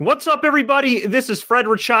What's up, everybody? This is Fred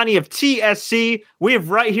Ricciani of TSC. We have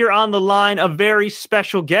right here on the line a very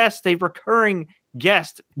special guest, a recurring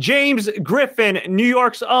guest, James Griffin, New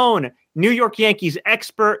York's own New York Yankees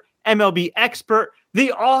expert, MLB expert,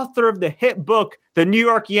 the author of the hit book, The New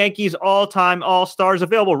York Yankees All-Time All-Stars,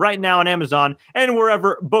 available right now on Amazon and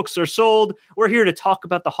wherever books are sold. We're here to talk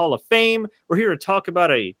about the Hall of Fame. We're here to talk about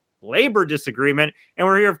a labor disagreement. And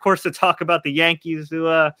we're here, of course, to talk about the Yankees who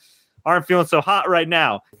aren't feeling so hot right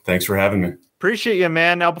now. Thanks for having me. Appreciate you,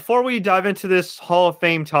 man. Now, before we dive into this Hall of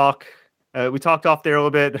Fame talk, we talked off there a little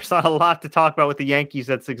bit. There's not a lot to talk about with the Yankees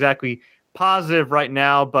that's exactly positive right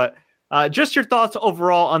now, but just your thoughts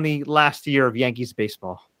overall on the last year of Yankees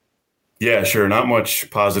baseball. Yeah, sure. Not much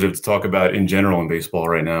positive to talk about in general in baseball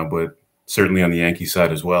right now, but certainly on the Yankees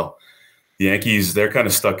side as well. The Yankees, they're kind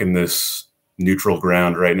of stuck in this neutral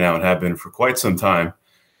ground right now and have been for quite some time,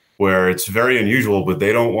 where it's very unusual, but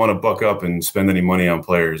they don't want to buck up and spend any money on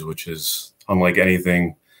players, which is unlike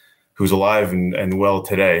anything who's alive and well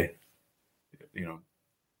today. You know,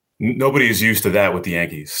 nobody's used to that with the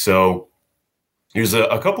Yankees. So there's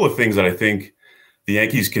a couple of things that I think the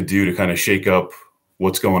Yankees could do to kind of shake up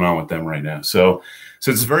what's going on with them right now. So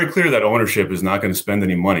it's very clear that ownership is not going to spend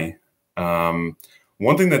any money. One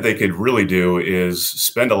thing that they could really do is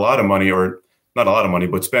spend a lot of money, or not a lot of money,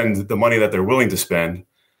 but spend the money that they're willing to spend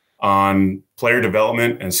on player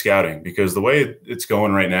development and scouting, because the way it's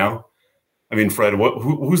going right now, I mean, Fred,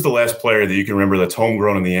 who's the last player that you can remember that's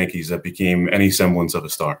homegrown in the Yankees that became any semblance of a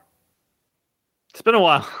star? It's been a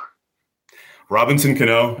while. Robinson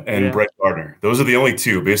Cano and Brett Gardner. Those are the only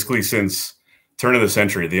two, basically since turn of the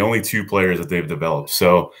century, the only two players that they've developed.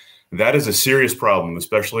 So that is a serious problem,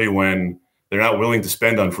 especially when they're not willing to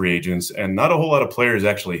spend on free agents, and not a whole lot of players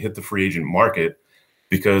actually hit the free agent market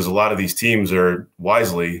because a lot of these teams are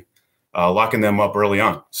wisely locking them up early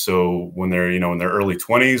on. So when they're, in their early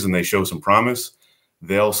 20s and they show some promise,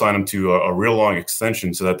 they'll sign them to a real long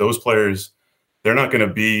extension so that those players, they're not going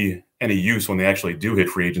to be any use when they actually do hit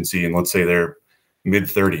free agency. And let's say they're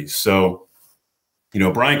mid-30s. So,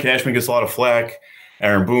 Brian Cashman gets a lot of flack.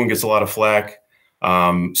 Aaron Boone gets a lot of flack.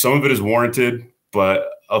 Some of it is warranted, but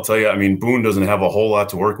I'll tell you, Boone doesn't have a whole lot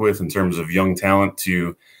to work with in terms of young talent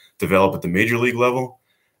to develop at the major league level.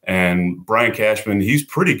 And Brian Cashman, he's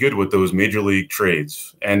pretty good with those major league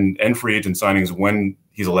trades and free agent signings when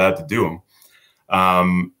he's allowed to do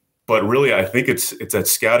them. But really, I think it's that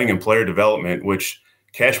scouting and player development, which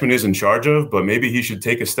Cashman is in charge of, but maybe he should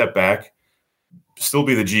take a step back, still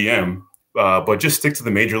be the GM, but just stick to the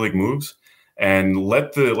major league moves and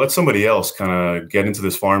let somebody else kind of get into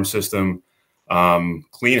this farm system,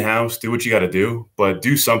 clean house, do what you got to do, but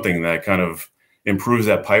do something that kind of improves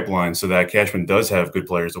that pipeline so that Cashman does have good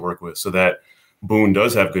players to work with, so that Boone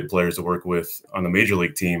does have good players to work with on the major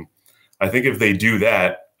league team. I think if they do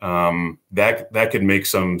that, that could make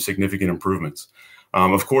some significant improvements.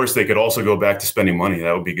 Of course, they could also go back to spending money.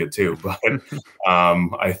 That would be good too. But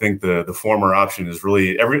I think the former option is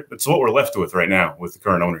really it's what we're left with right now with the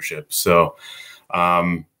current ownership. So,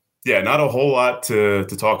 not a whole lot to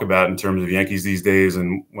talk about in terms of Yankees these days.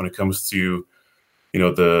 And when it comes to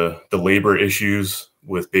the labor issues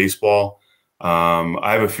with baseball,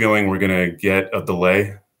 I have a feeling we're going to get a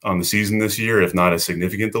delay on the season this year, if not a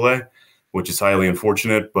significant delay, which is highly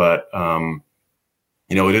unfortunate. But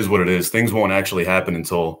it is what it is. Things won't actually happen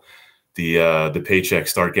until the paychecks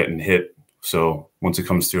start getting hit. So once it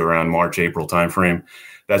comes to around March, April timeframe,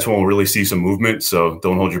 that's when we'll really see some movement. So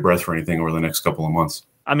don't hold your breath for anything over the next couple of months.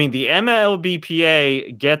 The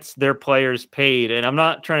MLBPA gets their players paid, and I'm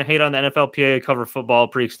not trying to hate on the NFLPA. I cover football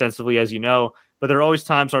pretty extensively, as you know, but there are always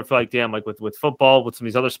times where I feel like, damn, like with football, with some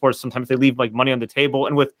of these other sports, sometimes they leave like money on the table,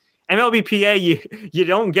 and with MLBPA, you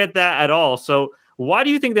don't get that at all. So why do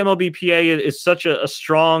you think the MLBPA is such a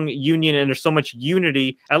strong union and there's so much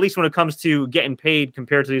unity, at least when it comes to getting paid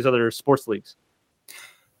compared to these other sports leagues?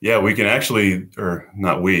 Yeah, we can actually, or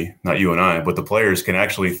not you and I, but the players can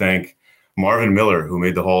actually thank Marvin Miller, who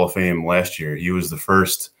made the Hall of Fame last year. He was the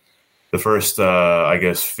first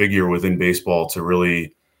figure within baseball to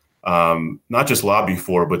really not just lobby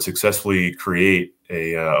for, but successfully create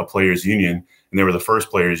a players union. And they were the first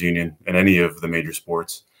players union in any of the major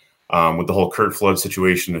sports. With the whole Curt Flood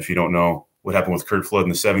situation, if you don't know what happened with Curt Flood in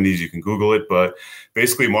the 70s, you can Google it. But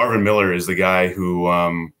basically, Marvin Miller is the guy who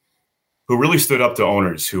really stood up to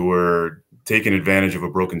owners who were taking advantage of a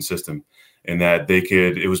broken system, and that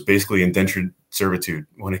it was basically indentured servitude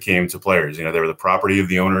when it came to players. They were the property of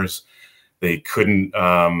the owners. They couldn't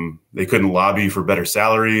lobby for better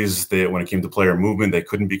salaries. When it came to player movement, they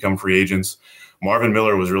couldn't become free agents. Marvin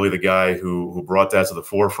Miller was really the guy who brought that to the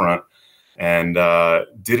forefront and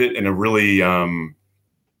did it in a really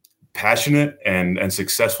passionate and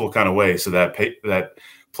successful kind of way, so that that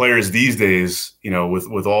players these days,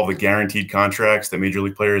 with all the guaranteed contracts that major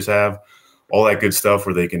league players have, all that good stuff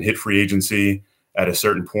where they can hit free agency at a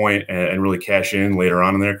certain point and really cash in later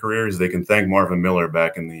on in their careers, they can thank Marvin Miller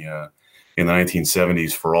back in the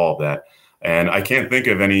 1970s for all of that. And I can't think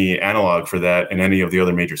of any analog for that in any of the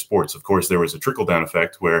other major sports. Of course, there was a trickle-down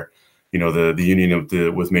effect where, the union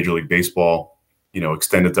with Major League Baseball,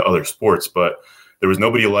 extended to other sports, but there was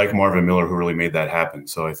nobody like Marvin Miller who really made that happen.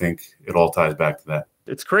 So I think it all ties back to that.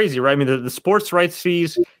 It's crazy, right? I mean, the sports rights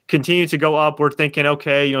fees continue to go up. We're thinking,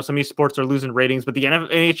 okay, some of these sports are losing ratings, but the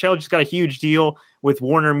NHL just got a huge deal with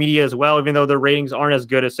Warner Media as well, even though their ratings aren't as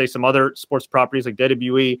good as, say, some other sports properties like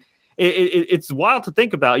WWE. It's wild to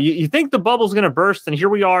think about. You think the bubble's going to burst, and here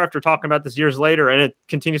we are after talking about this years later, and it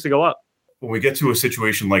continues to go up. When we get to a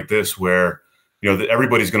situation like this where,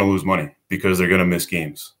 everybody's going to lose money because they're going to miss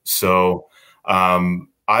games. So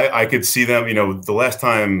I could see them, the last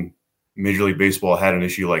time Major League Baseball had an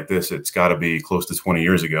issue like this, it's got to be close to 20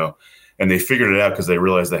 years ago. And they figured it out because they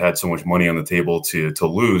realized they had so much money on the table to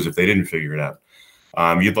lose if they didn't figure it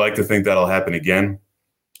out. You'd like to think that'll happen again.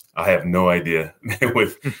 I have no idea.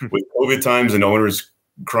 with COVID times and owners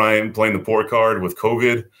playing the poor card with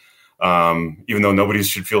COVID, even though nobody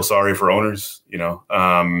should feel sorry for owners,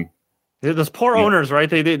 those poor owners, right?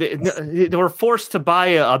 They were forced to buy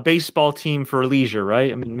a baseball team for leisure,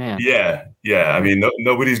 right? I mean, man. Yeah. I mean,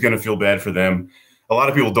 nobody's going to feel bad for them. A lot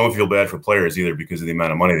of people don't feel bad for players either because of the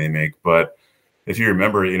amount of money they make. But if you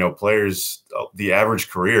remember, players, the average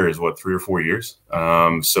career is 3 or 4 years.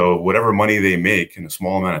 So whatever money they make in a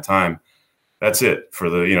small amount of time, that's it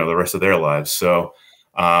for the rest of their lives. So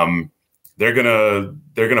they're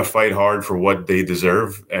gonna fight hard for what they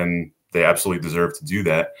deserve, and they absolutely deserve to do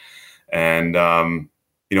that. And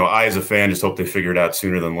I as a fan just hope they figure it out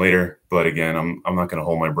sooner than later. But again, I'm not going to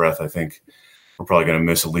hold my breath. I think we're probably going to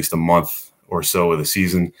miss at least a month or so of the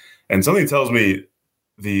season. And something tells me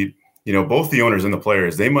both the owners and the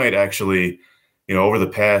players, they might actually, over the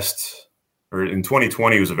past, or in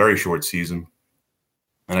 2020 it was a very short season.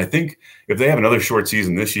 And I think if they have another short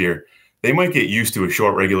season this year, they might get used to a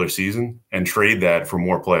short regular season and trade that for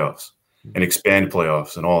more playoffs and expand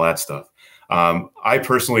playoffs and all that stuff. I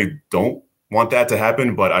personally don't want that to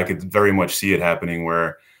happen, but I could very much see it happening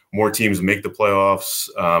where more teams make the playoffs.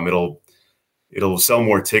 It'll sell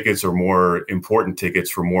more tickets or more important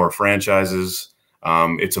tickets for more franchises.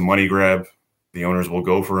 It's a money grab. The owners will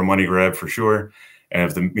go for a money grab for sure. And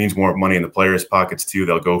if it means more money in the players' pockets too,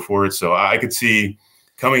 they'll go for it. So I could see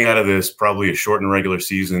coming out of this probably a shortened regular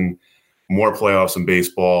season, more playoffs in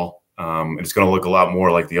baseball. It's going to look a lot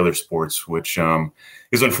more like the other sports, which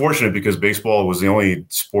is unfortunate because baseball was the only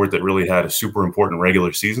sport that really had a super important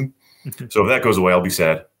regular season. So if that goes away, I'll be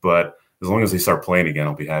sad. But as long as they start playing again,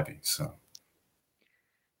 I'll be happy. So.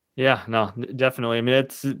 Yeah, no, definitely. I mean,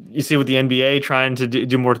 you see with the NBA trying to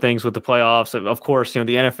do more things with the playoffs. Of course, the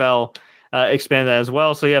NFL expand that as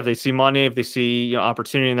well. So yeah, if they see money, if they see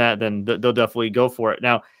opportunity in that, then they'll definitely go for it.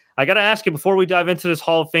 Now, I got to ask you before we dive into this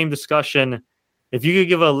Hall of Fame discussion, if you could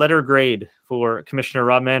give a letter grade for Commissioner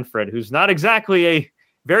Rob Manfred, who's not exactly a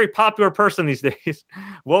very popular person these days,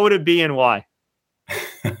 what would it be and why?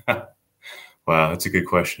 Wow, that's a good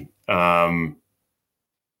question. I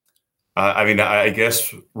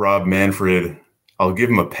guess Rob Manfred, I'll give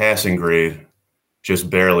him a passing grade, just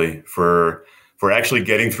barely, for actually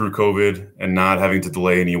getting through COVID and not having to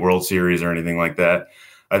delay any World Series or anything like that.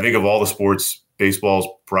 I think of all the sports, baseball's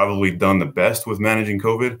probably done the best with managing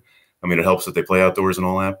COVID. I mean, it helps that they play outdoors and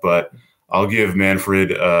all that, but I'll give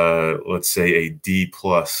Manfred, let's say a D+,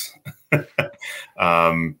 because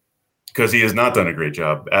he has not done a great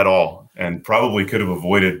job at all and probably could have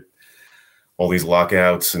avoided all these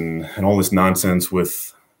lockouts and all this nonsense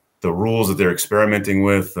with the rules that they're experimenting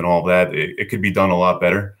with and all that. It could be done a lot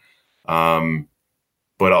better.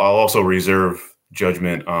 But I'll also reserve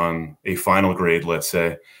judgment on a final grade, let's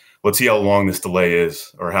say. Let's see how long this delay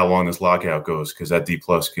is or how long this lockout goes, because that D+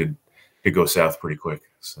 could go south pretty quick.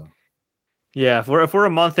 So, yeah, if we're a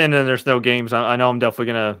month in and there's no games, I know I'm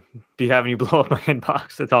definitely gonna be having you blow up my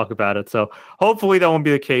inbox to talk about it. So hopefully that won't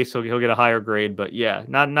be the case. So he'll get a higher grade. But yeah,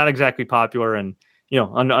 not exactly popular, and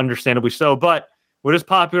understandably so. But what is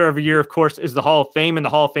popular every year, of course, is the Hall of Fame and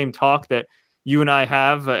the Hall of Fame talk that you and I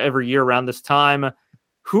have every year around this time.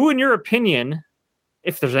 Who, in your opinion,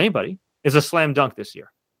 if there's anybody, is a slam dunk this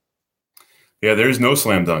year? Yeah, there's no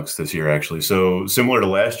slam dunks this year, actually. So similar to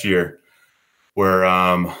last year, where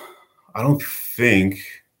I don't think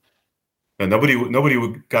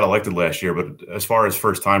nobody got elected last year, but as far as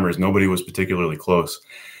first timers, nobody was particularly close.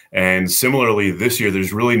 And similarly, this year,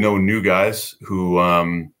 there's really no new guys who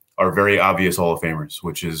are are very obvious Hall of Famers,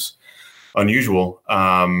 which is unusual.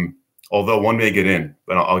 Although one may get in,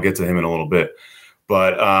 but I'll get to him in a little bit.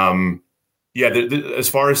 But yeah, as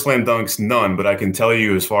far as slam dunks, none. But I can tell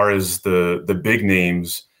you, as far as the big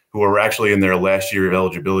names who are actually in their last year of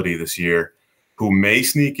eligibility this year, who may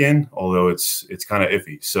sneak in, although it's kind of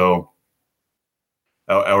iffy. So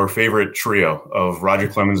our favorite trio of Roger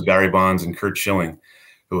Clemens, Barry Bonds, and Curt Schilling,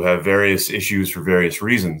 who have various issues for various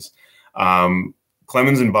reasons.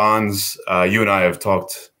 Clemens and Bonds, you and I have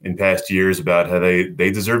talked in past years about how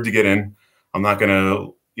they deserve to get in. I'm not going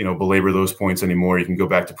to belabor those points anymore. You can go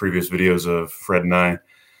back to previous videos of Fred and I,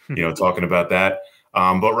 talking about that.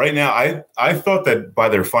 But right now, I thought that by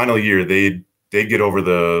their final year, they'd get over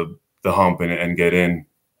the hump and get in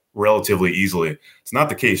relatively easily. It's not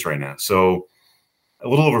the case right now. So a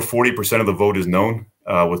little over 40% of the vote is known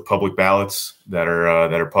with public ballots that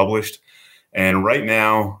are published. And right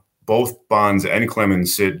now, both Bonds and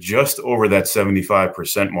Clemens sit just over that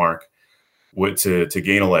 75% mark to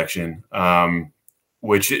gain election,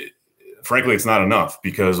 which frankly, it's not enough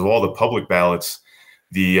because of all the public ballots,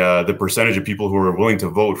 the percentage of people who are willing to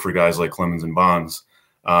vote for guys like Clemens and Bonds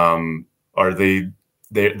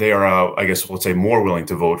they are, I guess, let's say, more willing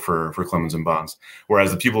to vote for Clemens and Bonds,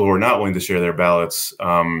 whereas the people who are not willing to share their ballots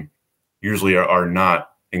usually are not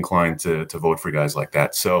inclined to vote for guys like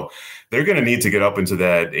that. So they're going to need to get up into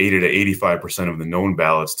that 80 to 85% of the known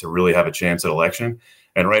ballots to really have a chance at election.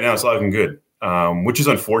 And right now it's looking good, which is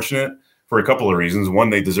unfortunate for a couple of reasons. One,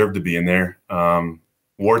 they deserve to be in there.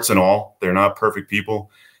 Warts and all, they're not perfect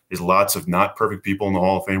people. There's lots of not perfect people in the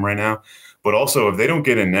Hall of Fame right now. But also, if they don't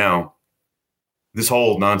get in now, this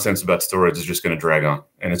whole nonsense about steroids is just going to drag on,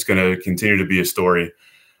 and it's going to continue to be a story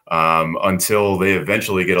until they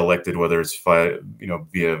eventually get elected, whether it's via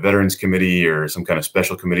Veterans Committee or some kind of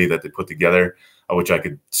special committee that they put together, which I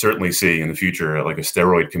could certainly see in the future, like a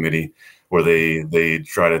steroid committee where they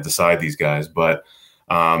try to decide these guys. But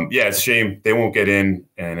yeah, it's a shame they won't get in,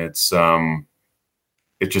 and it's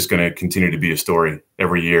just going to continue to be a story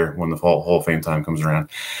every year when the Hall of Fame time comes around.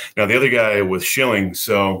 Now, the other guy with Schilling,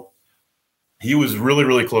 so he was really,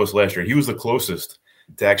 really close last year. He was the closest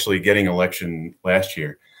to actually getting election last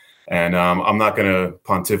year. And I'm not going to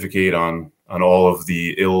pontificate on all of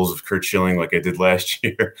the ills of Curt Schilling like I did last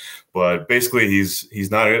year, but basically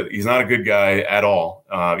he's not a good guy at all,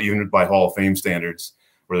 even by Hall of Fame standards,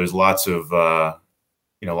 where there's lots of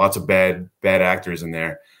bad actors in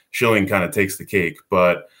there. Schilling kind of takes the cake,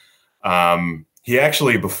 but he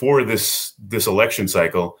actually, before this election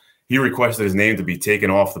cycle, he requested his name to be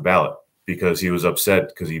taken off the ballot because he was upset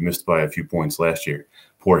because he missed by a few points last year.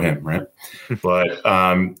 Poor him, right? But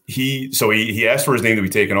he asked for his name to be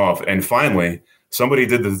taken off, and finally somebody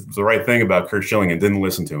did the right thing about Curt Schilling and didn't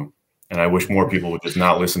listen to him. And I wish more people would just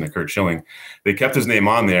not listen to Curt Schilling. They kept his name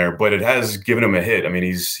on there, but it has given him a hit. I mean,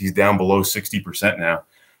 he's down below 60% now,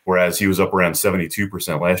 whereas he was up around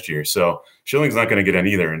 72% last year. So Schilling's not going to get in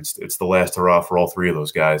either. And it's the last hurrah for all three of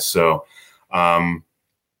those guys. So,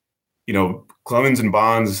 Clemens and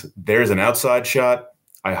Bonds, there's an outside shot.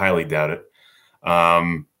 I highly doubt it.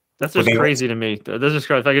 That's just crazy to me. That's just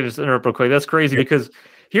crazy. If I could just interrupt real quick, that's crazy because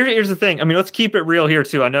here's the thing. I mean, let's keep it real here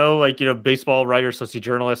too. I know, baseball writers, associate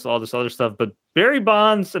journalists, all this other stuff, but Barry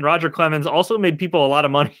Bonds and Roger Clemens also made people a lot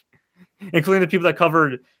of money, including the people that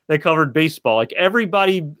covered baseball. Like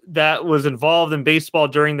everybody that was involved in baseball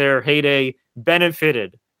during their heyday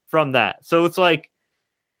benefited from that. So it's like,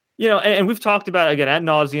 and we've talked about it again ad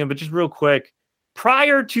nauseum, but just real quick,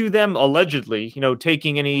 prior to them allegedly,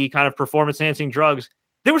 taking any kind of performance-enhancing drugs,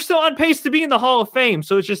 they were still on pace to be in the Hall of Fame.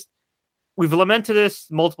 So it's just, we've lamented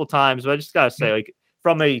this multiple times, but I just got to say,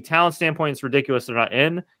 from a talent standpoint, it's ridiculous they're not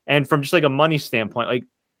in. And from just a money standpoint,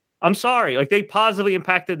 I'm sorry, they positively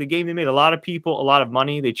impacted the game. They made a lot of people a lot of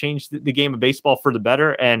money. They changed the game of baseball for the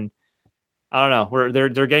better. And I don't know,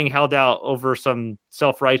 they're getting held out over some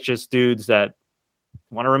self-righteous dudes that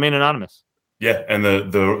want to remain anonymous. Yeah, and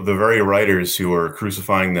the very writers who are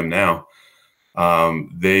crucifying them now,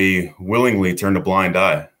 they willingly turned a blind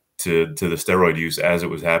eye to the steroid use as it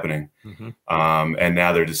was happening, and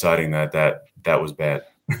now they're deciding that was bad,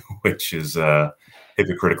 which is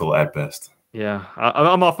hypocritical at best. Yeah,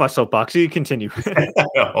 I'm off my soapbox. You continue.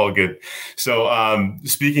 All good. So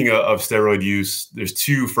speaking of steroid use, there's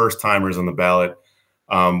two first-timers on the ballot.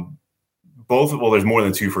 There's more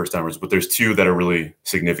than two first-timers, but there's two that are really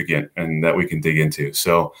significant and that we can dig into.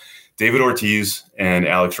 So David Ortiz and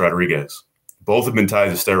Alex Rodriguez, both have been tied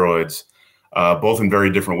to steroids, both in very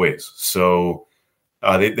different ways. So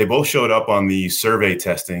they both showed up on the survey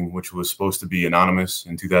testing, which was supposed to be anonymous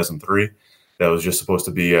in 2003. That was just supposed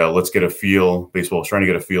to be, let's get a feel. Baseball was trying to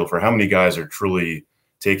get a feel for how many guys are truly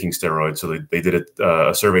taking steroids. So they did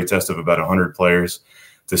a survey test of about 100 players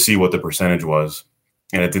to see what the percentage was.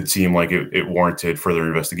 And it did seem like it warranted further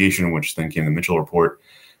investigation, which then came the Mitchell report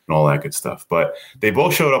and all that good stuff. But they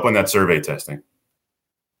both showed up on that survey testing.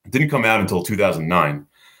 It didn't come out until 2009.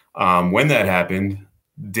 When that happened,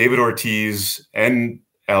 David Ortiz and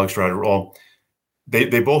Alex Rodriguez,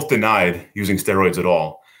 they both denied using steroids at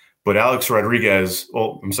all. But Alex Rodriguez,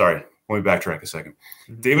 let me backtrack a second.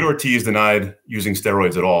 David Ortiz denied using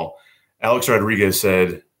steroids at all. Alex Rodriguez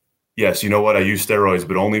said, yes, you know what? I used steroids,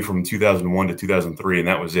 but only from 2001 to 2003, and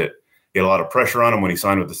that was it. He had a lot of pressure on him when he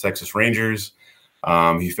signed with the Texas Rangers.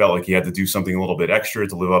 He felt like he had to do something a little bit extra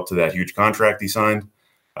to live up to that huge contract he signed.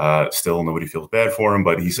 Still, nobody feels bad for him,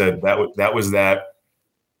 but he said that was that.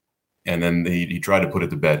 And then he tried to put it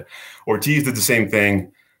to bed. Ortiz did the same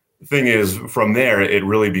thing. The thing is, from there, it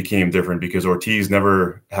really became different because Ortiz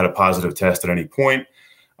never had a positive test at any point.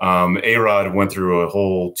 A-Rod went through a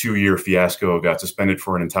whole 2-year fiasco, got suspended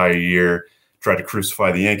for an entire year, tried to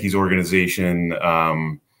crucify the Yankees organization,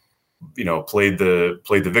 played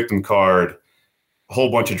the victim card, a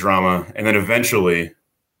whole bunch of drama. And then eventually,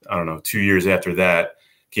 2 years after that,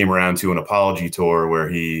 came around to an apology tour where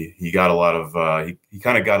he got a lot of he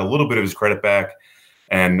kind of got a little bit of his credit back,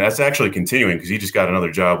 and that's actually continuing because he just got another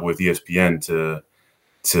job with ESPN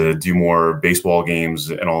to do more baseball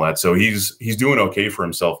games and all that. So he's doing okay for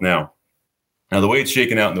himself now. Now the way it's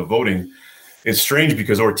shaken out in the voting, it's strange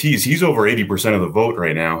because Ortiz, he's over 80% of the vote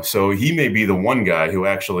right now, so he may be the one guy who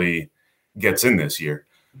actually gets in this year,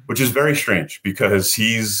 which is very strange because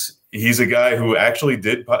he's a guy who actually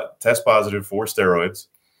did test positive for steroids.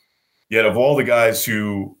 Yet of all the guys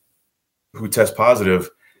who test positive,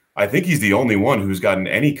 I think he's the only one who's gotten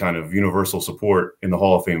any kind of universal support in the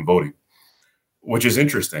Hall of Fame voting, which is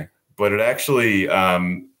interesting. But it actually,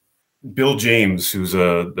 Bill James, who's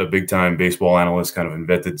a big-time baseball analyst, kind of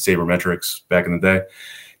invented sabermetrics back in the day,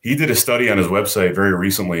 he did a study on his website very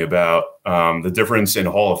recently about the difference in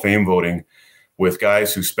Hall of Fame voting with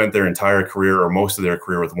guys who spent their entire career or most of their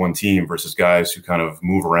career with one team versus guys who kind of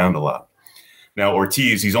move around a lot. Now,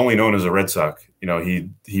 Ortiz, he's only known as a Red Sox.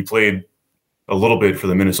 He played a little bit for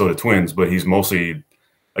the Minnesota Twins, but he's mostly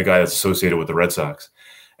a guy that's associated with the Red Sox.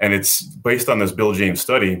 And it's based on this Bill James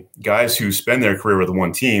study. Guys who spend their career with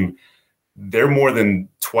one team, they're more than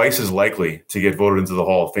twice as likely to get voted into the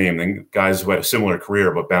Hall of Fame than guys who had a similar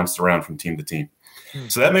career but bounced around from team to team.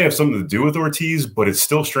 So that may have something to do with Ortiz, but it's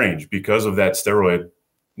still strange because of that steroid,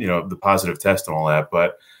 the positive test and all that.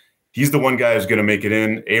 But he's the one guy who's going to make it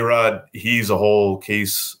in. A-Rod, he's a whole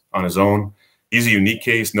case on his own. He's a unique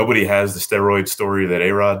case. Nobody has the steroid story that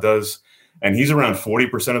A-Rod does. And he's around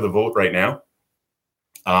 40% of the vote right now.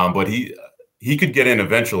 But he could get in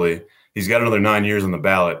eventually. He's got another 9 years on the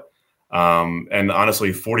ballot. And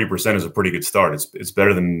honestly, 40% is a pretty good start. It's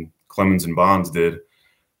better than Clemens and Bonds did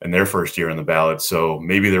in their first year on the ballot. So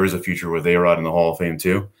maybe there is a future with A-Rod in the Hall of Fame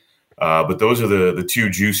too. But those are the two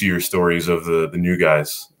juicier stories of the new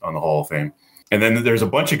guys on the Hall of Fame. And then there's a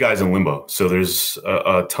bunch of guys in limbo. So there's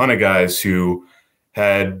a ton of guys who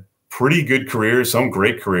had pretty good careers, some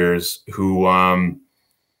great careers, who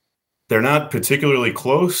they're not particularly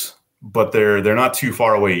close, but they're not too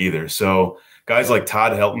far away either. So guys like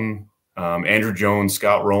Todd Helton, Andruw Jones,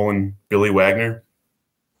 Scott Rowland, Billy Wagner,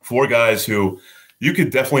 4 guys who you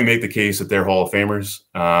could definitely make the case that they're Hall of Famers.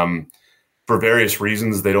 For various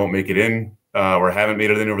reasons, they don't make it in or haven't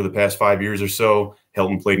made it in over the past 5 years or so.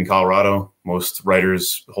 Helton played in Colorado. Most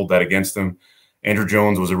writers hold that against him. Andruw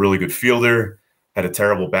Jones was a really good fielder, had a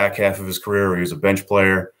terrible back half of his career where he was a bench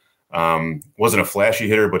player. Wasn't a flashy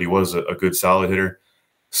hitter, but he was a good solid hitter.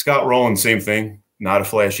 Scott Rowland, same thing, not a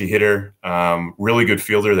flashy hitter, really good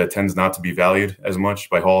fielder that tends not to be valued as much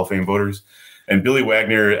by Hall of Fame voters. And Billy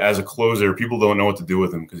Wagner, as a closer, people don't know what to do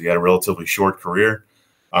with him because he had a relatively short career.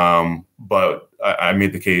 But I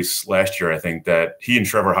made the case last year, I think, that he and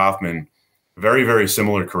Trevor Hoffman, very, very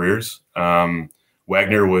similar careers.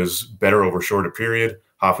 Wagner was better over a shorter period.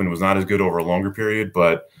 Hoffman was not as good over a longer period,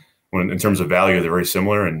 but in terms of value, they're very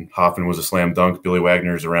similar. And Hoffman was a slam dunk. Billy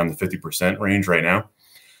Wagner is around the 50% range right now.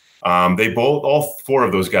 All 4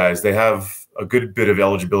 of those guys, they have a good bit of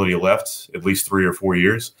eligibility left, at least 3 or 4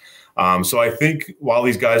 years. So I think while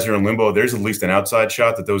these guys are in limbo, there's at least an outside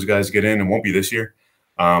shot that those guys get in. It won't be this year,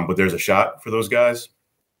 but there's a shot for those guys.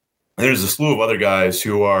 And there's a slew of other guys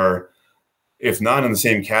who are, if not in the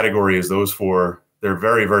same category as those 4, they're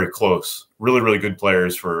very, very close. Really, really good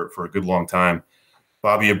players for a good long time.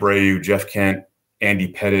 Bobby Abreu, Jeff Kent,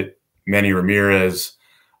 Andy Pettitte, Manny Ramirez,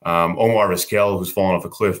 Omar Vizquel, who's fallen off a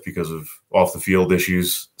cliff because of off-the-field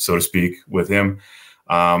issues, so to speak, with him.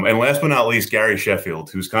 And last but not least, Gary Sheffield,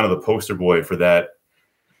 who's kind of the poster boy for that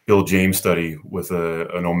Bill James study with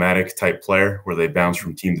a nomadic type player where they bounce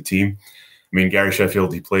from team to team. I mean, Gary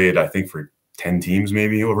Sheffield, he played, I think, for 10 teams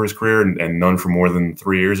maybe over his career and none for more than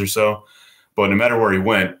 3 years or so. But no matter where he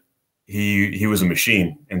went, he was a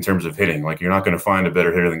machine in terms of hitting. Like, you're not going to find a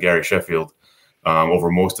better hitter than Gary Sheffield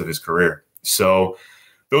over most of his career. So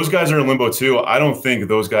those guys are in limbo too. I don't think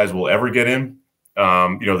those guys will ever get in.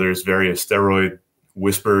 There's various steroid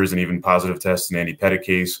whispers and even positive tests in Andy Pettitte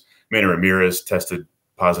case. Manny Ramirez tested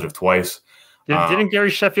positive twice. Didn't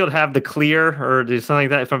Gary Sheffield have the clear or something like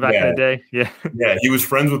that from back in the day? Yeah. Yeah, he was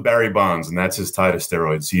friends with Barry Bonds, and that's his tie to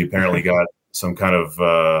steroids. He apparently got some kind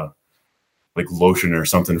of like lotion or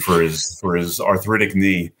something for his arthritic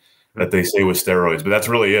knee that they say was steroids. But that's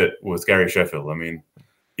really it with Gary Sheffield. I mean,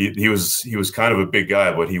 he was kind of a big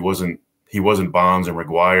guy, but he wasn't Bonds or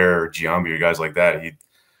McGuire or Giambi or guys like that.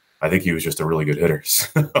 I think he was just a really good hitter.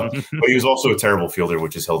 But he was also a terrible fielder,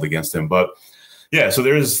 which is held against him. But yeah, so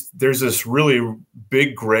there's this really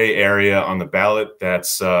big gray area on the ballot that's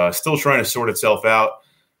still trying to sort itself out.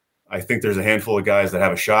 I think there's a handful of guys that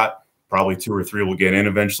have a shot. Probably 2 or 3 will get in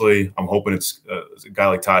eventually. I'm hoping it's a guy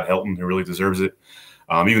like Todd Helton who really deserves it.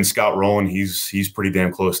 Even Scott Rowland, he's pretty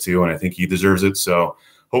damn close too, and I think he deserves it. So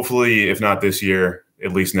hopefully, if not this year,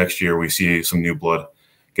 at least next year, we see some new blood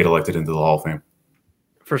get elected into the Hall of Fame.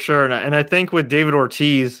 For sure. And I think with David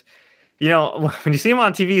Ortiz, when you see him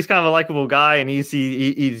on TV, he's kind of a likable guy, and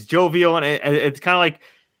he's jovial, and it's kind of like,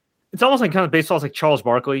 it's almost like kind of baseball. It's like Charles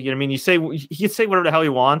Barkley. You know what I mean? He can say whatever the hell he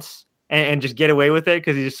wants and just get away with it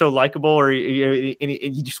because he's just so likable, or you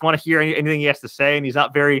just want to hear anything he has to say, and he's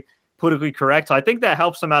not very politically correct. So I think that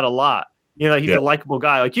helps him out a lot. He's a likable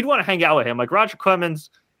guy. Like, you'd want to hang out with him. Like Roger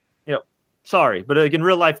Clemens, sorry, but in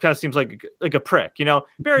real life, kind of seems like a prick.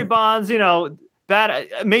 Barry Bonds, bad,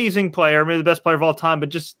 amazing player, maybe the best player of all time, but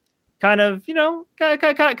just kind of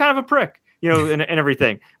a prick, and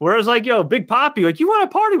everything. Whereas Big Papi, like, you want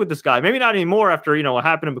to party with this guy. Maybe not anymore after, what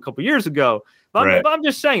happened a couple years ago. But, right. I'm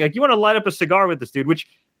just saying, like, you want to light up a cigar with this dude, which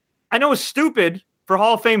I know is stupid for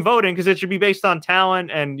Hall of Fame voting because it should be based on talent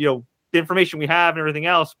and, the information we have and everything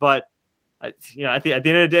else. But, at the end of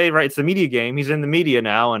the day, right, it's the media game. He's in the media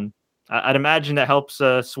now, and I'd imagine that helps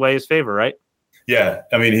sway his favor, right? Yeah.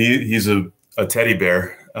 I mean, he's a teddy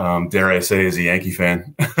bear, dare I say, as a Yankee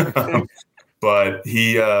fan. But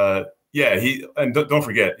and don't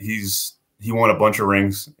forget, he won a bunch of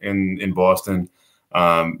rings in Boston.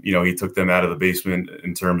 He took them out of the basement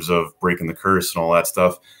in terms of breaking the curse and all that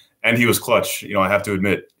stuff. And he was clutch. I have to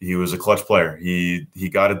admit, he was a clutch player. He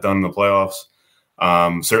got it done in the playoffs.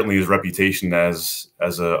 Certainly his reputation as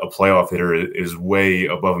a playoff hitter is way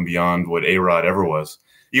above and beyond what A-Rod ever was,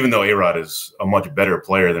 even though A-Rod is a much better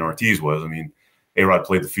player than Ortiz was. I mean, A-Rod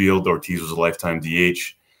played the field. Ortiz was a lifetime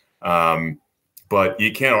DH. But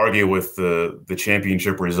you can't argue with the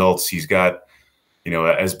championship results. He's got,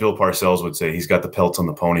 as Bill Parcells would say, he's got the pelts on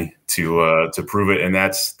the pony to prove it. And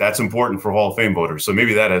that's important for Hall of Fame voters. So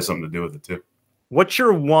maybe that has something to do with it too. What's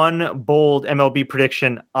your one bold MLB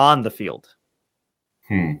prediction on the field?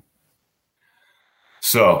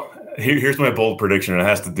 So here's my bold prediction. It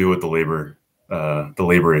has to do with the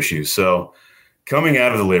labor issues. So coming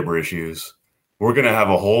out of the labor issues, we're going to have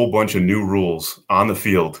a whole bunch of new rules on the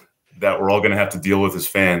field that we're all going to have to deal with as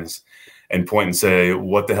fans and point and say,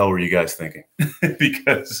 what the hell were you guys thinking?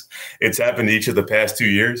 Because it's happened each of the past 2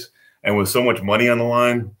 years. And with so much money on the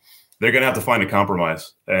line, they're going to have to find a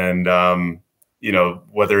compromise. And,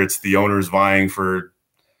 whether it's the owners vying for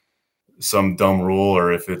some dumb rule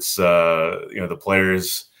or if it's, the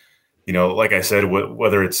players, like I said,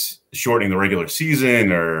 whether it's shortening the regular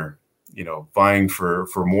season or, vying for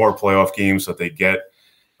more playoff games so that they get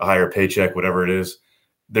a higher paycheck, whatever it is,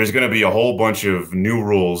 there's going to be a whole bunch of new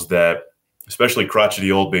rules that especially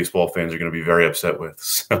crotchety old baseball fans are going to be very upset with.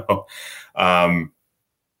 So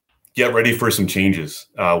get ready for some changes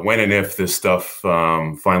when and if this stuff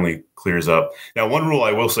finally clears up. Now, one rule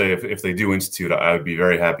I will say, if they do institute, I would be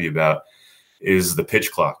very happy about is the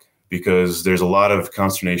pitch clock, because there's a lot of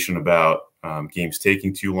consternation about games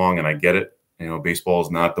taking too long, and I get it. Baseball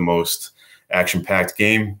is not the most action-packed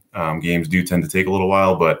game. Games do tend to take a little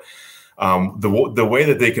while, but the way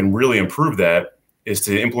that they can really improve that is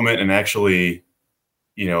to implement and actually,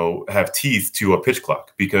 have teeth to a pitch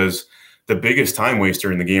clock, because the biggest time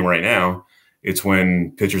waster in the game right now, it's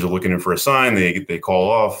when pitchers are looking in for a sign, they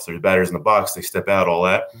call off, there's batters in the box, they step out, all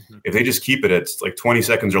that. Mm-hmm. If they just keep it at like 20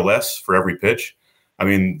 seconds or less for every pitch, I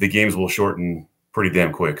mean, the games will shorten pretty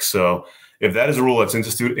damn quick. So if that is a rule that's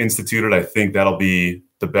instituted, I think that'll be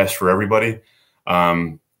the best for everybody.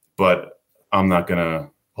 But I'm not going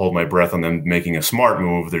to hold my breath on them making a smart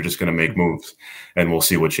move. They're just going to make moves, and we'll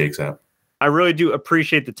see what shakes out. I really do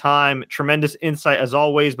appreciate the time. Tremendous insight as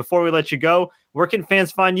always. Before we let you go, where can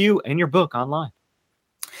fans find you and your book online?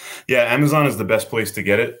 Yeah, Amazon is the best place to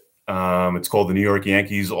get it. It's called The New York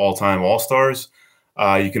Yankees All-Time All-Stars.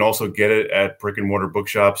 You can also get it at brick and mortar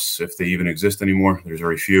bookshops if they even exist anymore. There's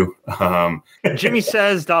very few.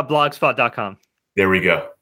 JimmySays.blogspot.com. There we go.